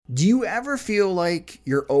Do you ever feel like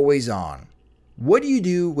you're always on? What do you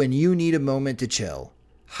do when you need a moment to chill?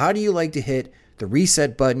 How do you like to hit the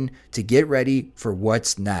reset button to get ready for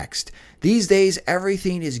what's next? These days,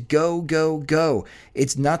 everything is go, go, go.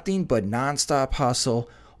 It's nothing but nonstop hustle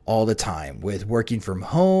all the time, with working from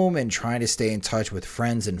home and trying to stay in touch with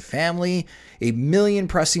friends and family, a million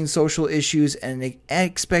pressing social issues, and an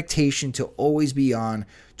expectation to always be on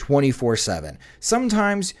 24/7.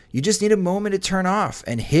 Sometimes you just need a moment to turn off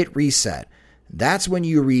and hit reset. That's when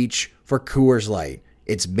you reach for Coors Light.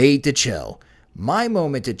 It's made to chill. My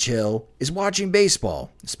moment to chill is watching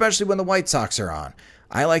baseball, especially when the White Sox are on.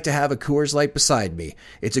 I like to have a Coors Light beside me.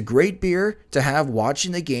 It's a great beer to have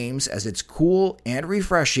watching the games, as it's cool and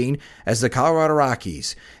refreshing as the Colorado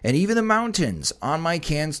Rockies. And even the mountains on my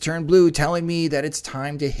cans turn blue, telling me that it's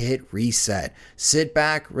time to hit reset. Sit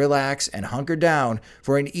back, relax, and hunker down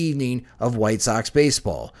for an evening of White Sox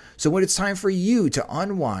baseball. So when it's time for you to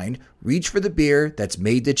unwind, reach for the beer that's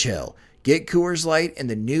made to chill. Get Coors Light in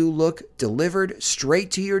the new look delivered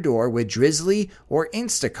straight to your door with Drizzly or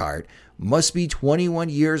Instacart. Must be 21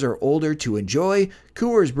 years or older to enjoy.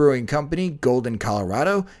 Coors Brewing Company, Golden,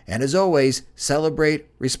 Colorado. And as always, celebrate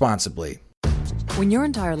responsibly. When your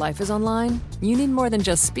entire life is online, you need more than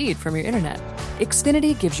just speed from your internet.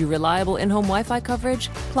 Xfinity gives you reliable in-home Wi-Fi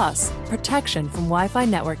coverage, plus protection from Wi-Fi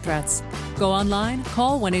network threats. Go online,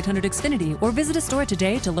 call 1-800-XFINITY, or visit a store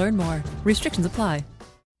today to learn more. Restrictions apply.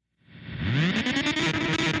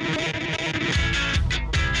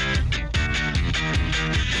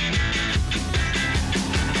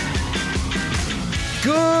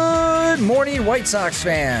 Good morning, White Sox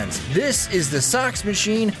fans. This is the Sox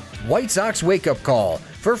Machine White Sox wake-up call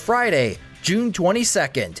for Friday, June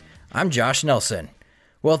 22nd. I'm Josh Nelson.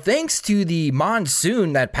 Well, thanks to the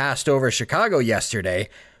monsoon that passed over Chicago yesterday,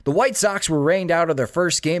 the White Sox were rained out of their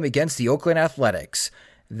first game against the Oakland Athletics.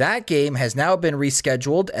 That game has now been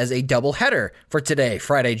rescheduled as a doubleheader for today,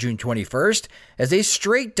 Friday, June 21st, as a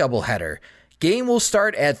straight doubleheader. Game will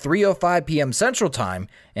start at 3:05 p.m. Central Time,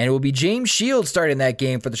 and it will be James Shields starting that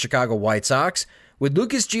game for the Chicago White Sox, with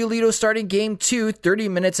Lucas Giolito starting Game 2 30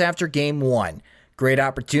 minutes after Game 1. Great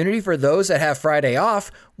opportunity for those that have Friday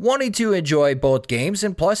off, wanting to enjoy both games,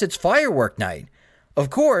 and plus it's firework night.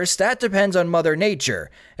 Of course, that depends on Mother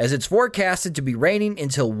Nature, as it's forecasted to be raining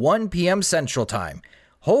until 1 p.m. Central Time.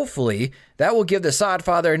 Hopefully, that will give the sod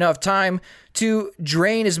father enough time to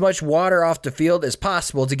drain as much water off the field as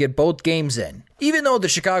possible to get both games in. Even though the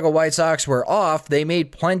Chicago White Sox were off, they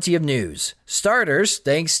made plenty of news. Starters,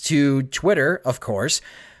 thanks to Twitter, of course,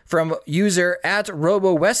 from user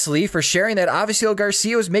 @RoboWesley for sharing that Avisail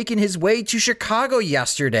Garcia was making his way to Chicago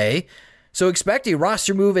yesterday. So expect a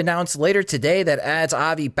roster move announced later today that adds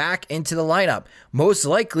Avi back into the lineup. Most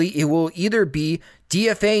likely, it will either be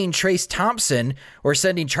DFAing Trace Thompson or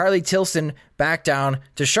sending Charlie Tilson back down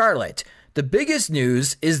to Charlotte. The biggest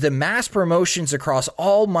news is the mass promotions across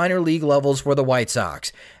all minor league levels for the White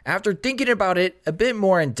Sox. After thinking about it a bit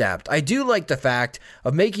more in depth, I do like the fact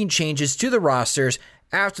of making changes to the rosters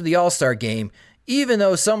after the All-Star game, even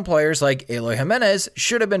though some players like Eloy Jimenez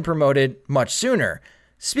should have been promoted much sooner.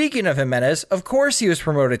 Speaking of Jimenez, of course he was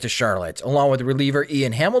promoted to Charlotte, along with reliever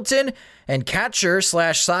Ian Hamilton and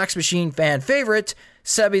catcher/Sox Machine fan favorite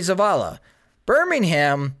Seby Zavala.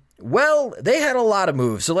 Birmingham, well, they had a lot of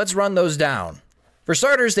moves, so let's run those down. For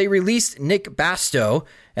starters, they released Nick Basto,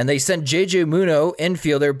 and they sent JJ Muno,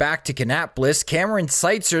 infielder, back to Kannapolis. Cameron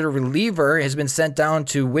Seitzer, the reliever, has been sent down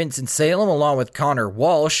to Winston-Salem, along with Connor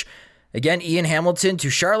Walsh. Again, Ian Hamilton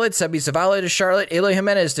to Charlotte, Seby Zavala to Charlotte, Eloy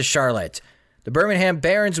Jimenez to Charlotte. The Birmingham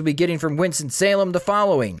Barons will be getting from Winston-Salem the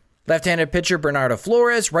following: left-handed pitcher Bernardo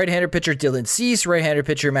Flores, right-handed pitcher Dylan Cease, right-handed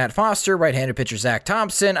pitcher Matt Foster, right-handed pitcher Zach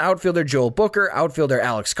Thompson, outfielder Joel Booker, outfielder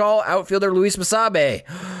Alex Call, outfielder Luis Basabe.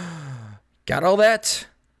 Got all that?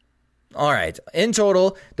 All right. In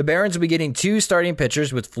total, the Barons will be getting 2 starting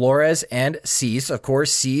pitchers with Flores and Cease. Of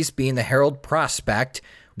course, Cease being the Herald prospect,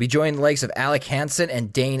 will be joining the likes of Alec Hansen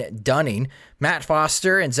and Dane Dunning. Matt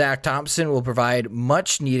Foster and Zach Thompson will provide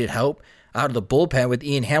much-needed help out of the bullpen, with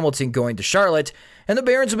Ian Hamilton going to Charlotte. And the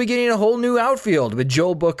Barons will be getting a whole new outfield with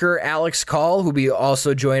Joel Booker, Alex Call, who will be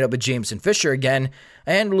also joined up with Jameson Fisher again,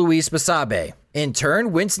 and Luis Basabe. In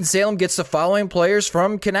turn, Winston-Salem gets the following players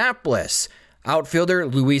from Kannapolis: outfielder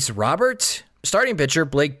Luis Robert, starting pitcher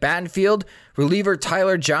Blake Battenfield, reliever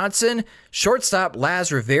Tyler Johnson, shortstop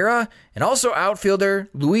Laz Rivera, and also outfielder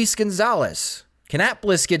Luis Gonzalez.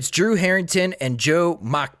 Kannapolis gets Drew Harrington and Joe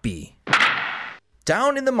Mockbee.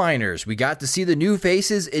 Down in the minors, we got to see the new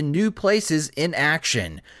faces in new places in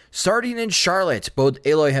action. Starting in Charlotte, both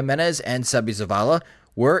Eloy Jimenez and Seby Zavala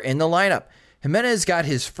were in the lineup. Jimenez got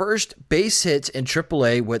his first base hit in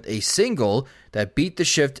AAA with a single that beat the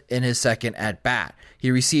shift in his second at-bat.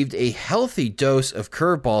 He received a healthy dose of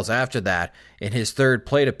curveballs after that in his third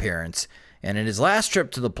plate appearance. And in his last trip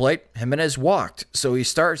to the plate, Jimenez walked, so he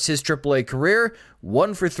starts his AAA career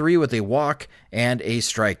 1 for 3 with a walk and a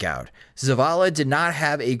strikeout. Zavala did not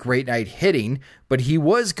have a great night hitting, but he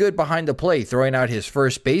was good behind the plate, throwing out his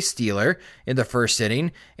first base stealer in the first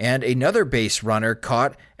inning and another base runner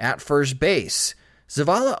caught at first base.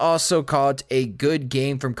 Zavala also caught a good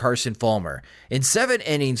game from Carson Fulmer. In 7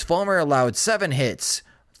 innings, Fulmer allowed 7 hits,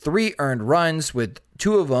 3 earned runs, with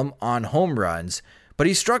 2 of them on home runs, but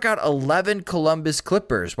he struck out 11 Columbus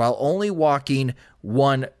Clippers while only walking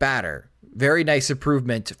 1 batter. Very nice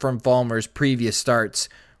improvement from Fulmer's previous starts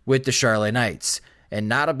with the Charlotte Knights, and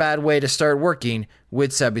not a bad way to start working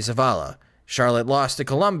with Seby Zavala. Charlotte lost to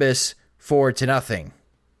Columbus 4-0.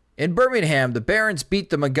 In Birmingham, the Barons beat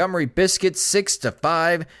the Montgomery Biscuits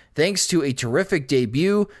 6-5 thanks to a terrific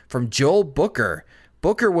debut from Joel Booker.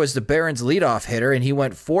 Booker was the Barons' leadoff hitter, and he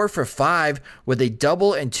went 4 for 5 with a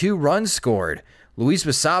double and 2 runs scored. Luis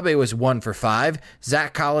Basabe was 1 for 5.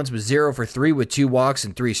 Zach Collins was 0 for 3 with 2 walks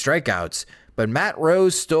and 3 strikeouts. But Matt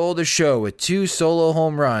Rose stole the show with 2 solo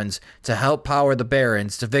home runs to help power the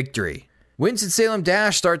Barons to victory. Winston-Salem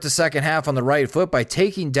Dash start the second half on the right foot by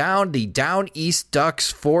taking down the Down East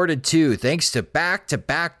Ducks 4-2 thanks to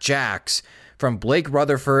back-to-back jacks from Blake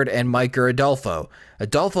Rutherford and Micah Adolfo.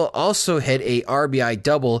 Adolfo also hit a RBI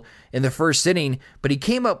double in the first inning, but he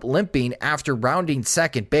came up limping after rounding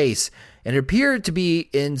second base and appeared to be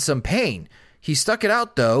in some pain. He stuck it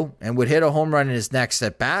out, though, and would hit a home run in his next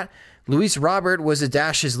at-bat. Luis Robert was the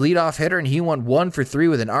Dash's leadoff hitter, and he went 1 for 3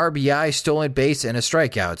 with an RBI, stolen base, and a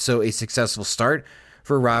strikeout. So a successful start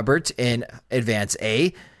for Robert in Advance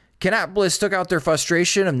A. Kannapolis took out their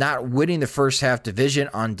frustration of not winning the first half division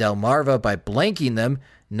on Delmarva by blanking them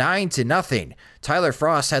 9-0. Tyler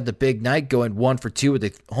Frost had the big night, going 1 for 2 with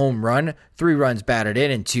a home run, 3 runs batted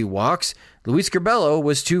in, and 2 walks. Luis Curbelo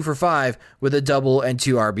was 2 for 5 with a double and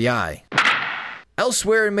 2 RBI.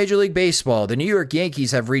 Elsewhere in Major League Baseball, the New York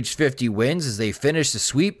Yankees have reached 50 wins as they finished the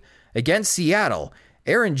sweep against Seattle.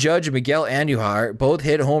 Aaron Judge and Miguel Andujar both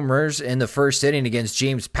hit homers in the first inning against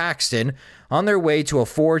James Paxton on their way to a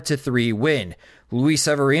 4-3 win. Luis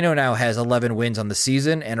Severino now has 11 wins on the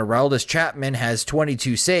season, and Aroldis Chapman has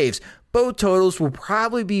 22 saves. Both totals will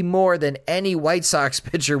probably be more than any White Sox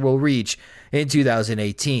pitcher will reach in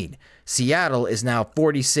 2018. Seattle is now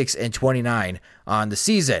 46-29 on the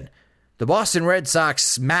season. The Boston Red Sox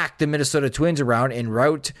smacked the Minnesota Twins around en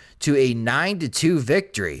route to a 9-2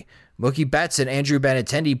 victory. Mookie Betts and Andrew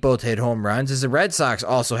Benintendi both hit home runs, as the Red Sox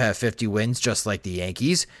also have 50 wins, just like the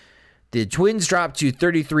Yankees. The Twins dropped to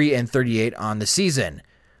 33-38 on the season.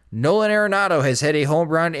 Nolan Arenado has hit a home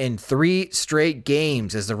run in 3 straight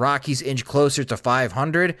games as the Rockies inch closer to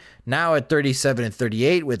 500, now at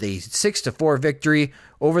 37-38 with a 6-4 victory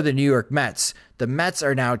over the New York Mets. The Mets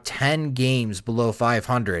are now 10 games below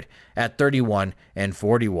 500 at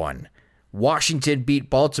 31-41. Washington beat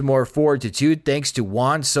Baltimore 4-2 thanks to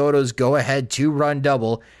Juan Soto's go-ahead 2-run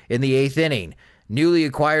double in the 8th inning. Newly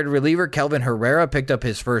acquired reliever Kelvin Herrera picked up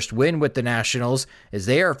his first win with the Nationals as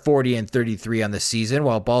they are 40-33 on the season,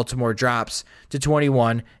 while Baltimore drops to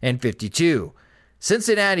 21-52.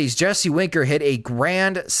 Cincinnati's Jesse Winker hit a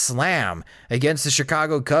grand slam against the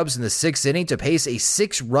Chicago Cubs in the 6th inning to pace a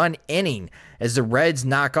 6-run inning as the Reds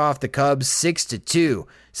knock off the Cubs 6-2.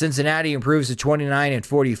 Cincinnati improves to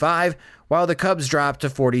 29-45, while the Cubs drop to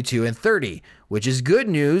 42-30, which is good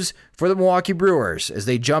news for the Milwaukee Brewers as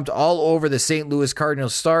they jumped all over the St. Louis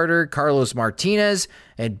Cardinals starter Carlos Martinez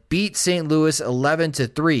and beat St. Louis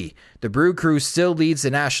 11-3. The Brew Crew still leads the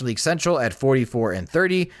National League Central at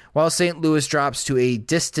 44-30, while St. Louis drops to a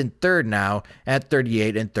distant third now at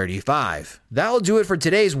 38-35. That'll do it for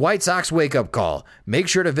today's White Sox wake-up call. Make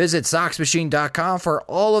sure to visit SoxMachine.com for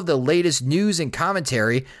all of the latest news and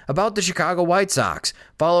commentary about the Chicago White Sox.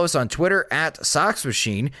 Follow us on Twitter at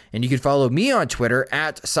SoxMachine, and you can follow me on Twitter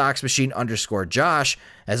at SoxMachine_Josh,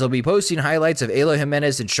 as I'll be posting highlights of Eloy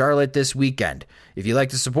Jimenez in Charlotte this weekend. If you'd like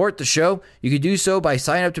to support the show, you can do so by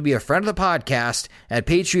signing up to be a friend of the podcast at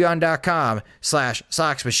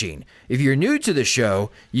patreon.com/SoxMachine. If you're new to the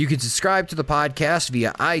show, you can subscribe to the podcast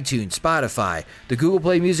via iTunes, Spotify, the Google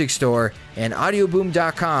Play Music Store, and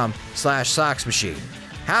audioboom.com/SoxMachine.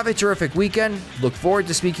 Have a terrific weekend. Look forward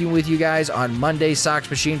to speaking with you guys on Monday's Sox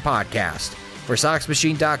Machine podcast. For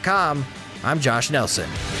SoxMachine.com, I'm Josh Nelson.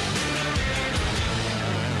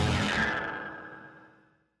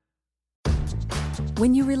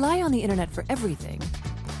 When you rely on the internet for everything,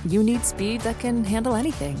 you need speed that can handle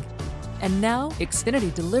anything. And now,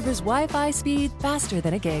 Xfinity delivers Wi-Fi speed faster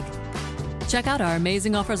than a gig. Check out our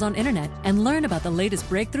amazing offers on internet and learn about the latest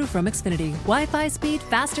breakthrough from Xfinity. Wi-Fi speed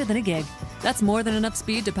faster than a gig. That's more than enough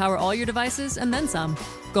speed to power all your devices and then some.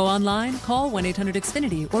 Go online, call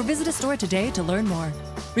 1-800-XFINITY, or visit a store today to learn more.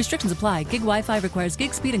 Restrictions apply. Gig Wi-Fi requires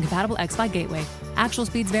gig speed and compatible xFi gateway. Actual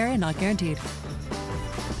speeds vary and not guaranteed.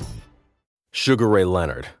 Sugar Ray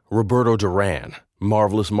Leonard, Roberto Duran,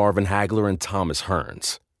 Marvelous Marvin Hagler, and Thomas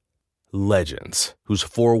Hearns. Legends, whose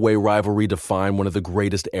four-way rivalry defined one of the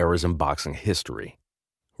greatest eras in boxing history.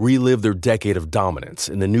 Relive their decade of dominance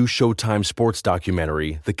in the new Showtime sports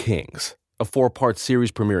documentary, The Kings, a 4-part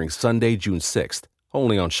series premiering Sunday, June 6th,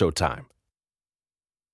 only on Showtime.